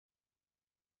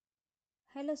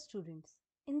Hello students,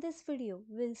 in this video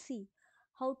we'll see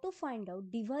how to find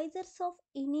out divisors of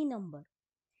any number.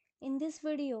 In this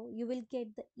video you will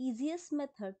get the easiest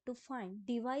method to find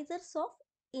divisors of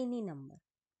any number.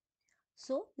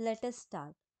 So let us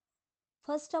start.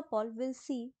 First of all we'll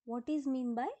see what is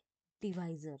mean by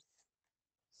divisors.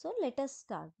 So let us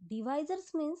start.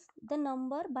 Divisors means the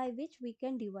number by which we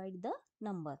can divide the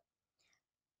number.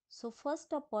 So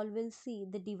first of all we'll see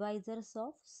the divisors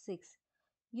of 6.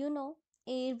 You know,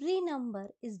 every number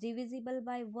is divisible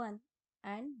by 1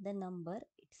 and the number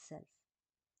itself.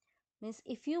 Means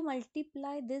if you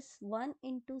multiply this 1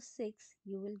 into 6,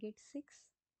 you will get 6.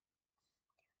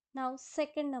 Now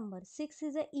second number, 6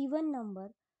 is an even number.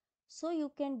 So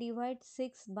you can divide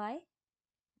 6 by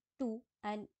 2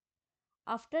 and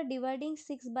after dividing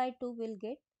 6 by 2 will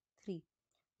get 3.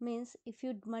 Means if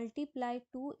you multiply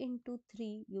 2 into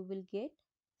 3, you will get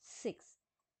 6.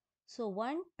 So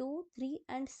 1, 2, 3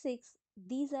 and 6,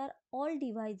 these are all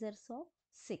divisors of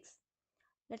 6.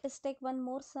 Let us take one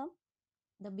more sum.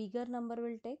 The bigger number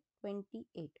will take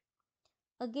 28.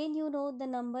 Again you know the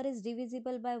number is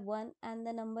divisible by 1 and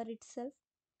the number itself.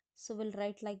 So we'll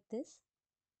write like this.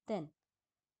 Then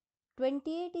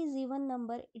 28 is even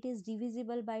number, it is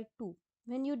divisible by 2.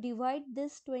 When you divide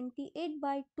this 28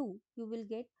 by 2, you will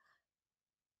get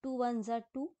 2 ones are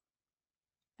 2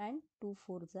 and 2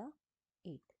 fours are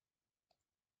 8.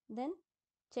 Then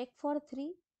check for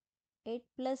 3. 8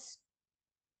 plus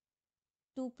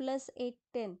 2 plus 8,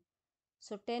 10.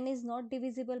 So 10 is not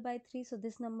divisible by 3. So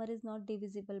this number is not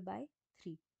divisible by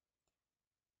 3.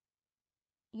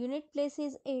 Unit place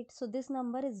is 8. So this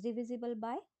number is divisible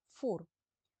by 4.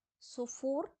 So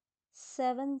 4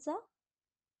 sevens are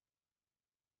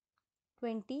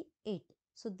 28.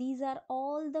 So these are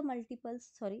all the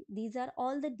these are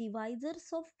all the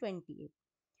divisors of 28.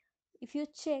 If you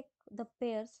check the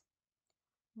pairs,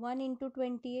 1 into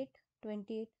 28,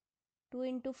 28, 2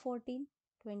 into 14,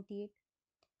 28,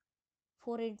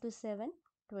 4 into 7,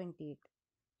 28.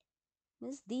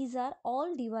 Means these are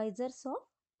all divisors of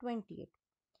 28.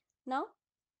 Now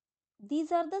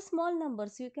these are the small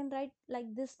numbers, you can write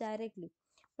like this directly.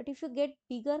 But if you get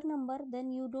bigger number,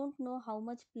 then you don't know how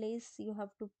much place you have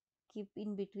to keep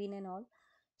in between and all.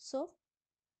 So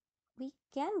we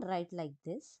can write like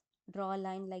this, draw a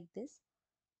line like this.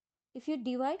 If you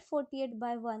divide 48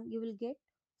 by 1, you will get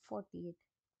 48.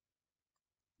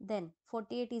 Then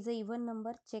 48 is a even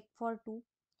number, check for 2.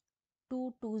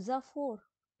 2 2s are 4,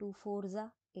 2 4s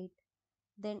are 8.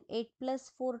 Then 8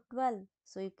 plus 4, 12.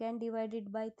 So you can divide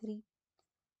it by 3.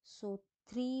 So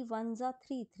 3 1s are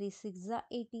 3, 3 6s are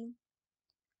 18.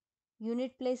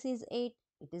 Unit place is 8.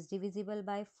 It is divisible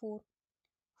by 4.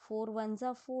 4 1s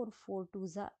are 4, 4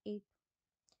 2s are 8.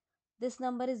 This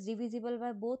number is divisible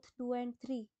by both 2 and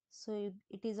 3. So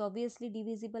it is obviously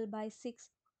divisible by 6.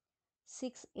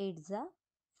 6 8s are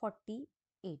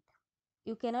 48.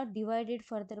 You cannot divide it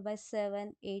further by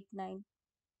 7, 8, 9.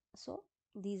 So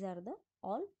these are the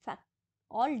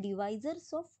all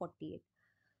divisors of 48.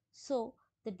 So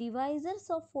the divisors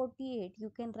of 48,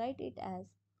 you can write it as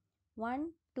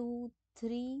 1, 2,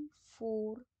 3,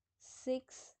 4,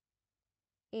 6,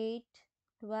 8,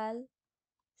 12,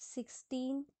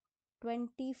 16,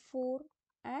 24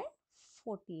 and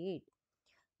 48.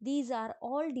 These are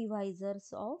all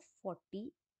divisors of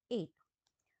 48.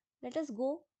 Let us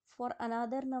go for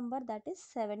another number, that is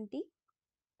 72.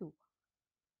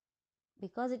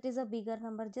 Because it is a bigger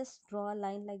number, just draw a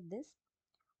line like this.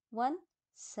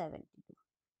 172.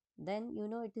 Then you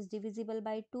know it is divisible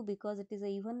by 2 because it is a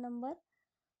even number.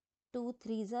 2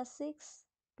 3s are 6,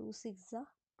 2 6s are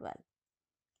 12.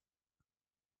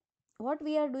 What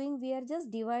we are doing, we are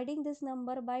just dividing this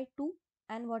number by 2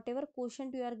 and whatever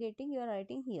quotient you are getting, you are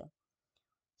writing here.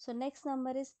 So next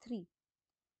number is 3.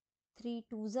 3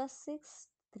 2s are 6,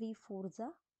 3 4s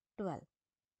are 12.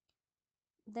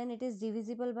 Then it is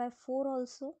divisible by 4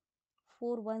 also.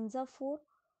 4 1s are 4,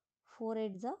 4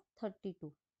 8s are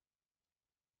 32.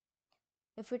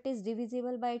 If it is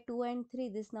divisible by 2 and 3,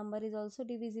 this number is also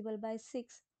divisible by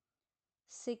 6.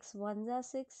 6 1s are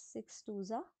 6, 6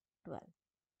 2s are 12.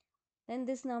 Then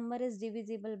this number is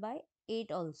divisible by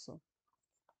 8 also.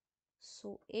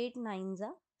 So 8 9s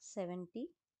are 72.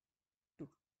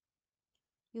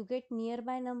 You get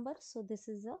nearby number, so this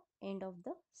is the end of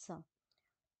the sum.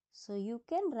 So you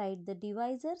can write the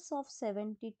divisors of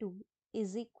 72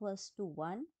 is equals to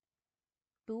 1,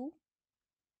 2,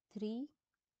 3,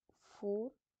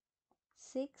 4,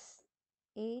 6,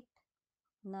 8,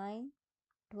 9,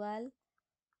 12,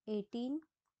 18,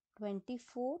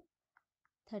 24,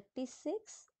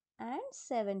 36 and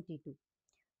 72.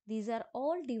 These are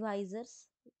all divisors.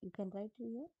 You can write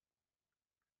here.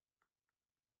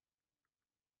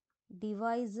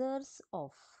 divisors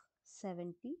of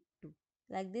 72.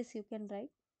 Like this you can write.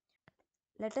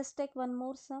 Let us take one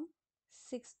more sum,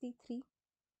 63.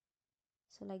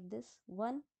 So like this,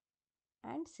 1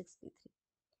 and 63.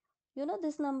 You know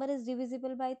this number is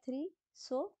divisible by 3.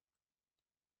 So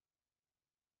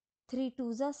 3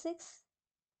 2s are 6,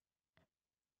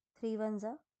 3 1s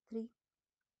are 3.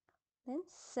 Then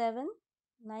 7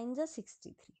 9s are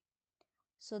 63.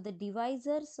 So the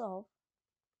divisors of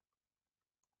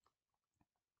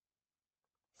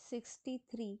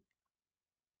 63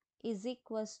 is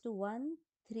equals to 1,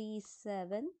 3,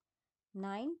 7,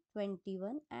 9,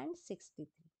 21 and 63.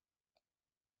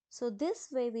 So this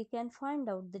way we can find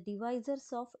out the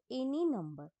divisors of any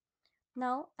number.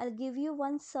 Now I'll give you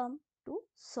one sum to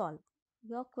solve.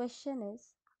 Your question is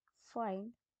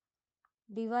find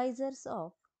divisors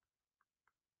of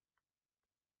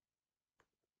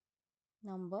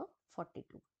number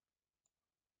 42.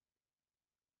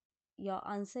 Your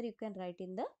answer you can write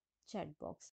in the chat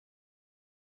box.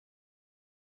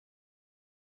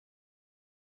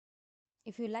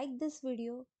 If you like this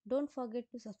video, don't forget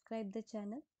to subscribe the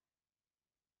channel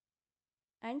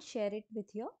and share it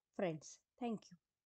with your friends. Thank you.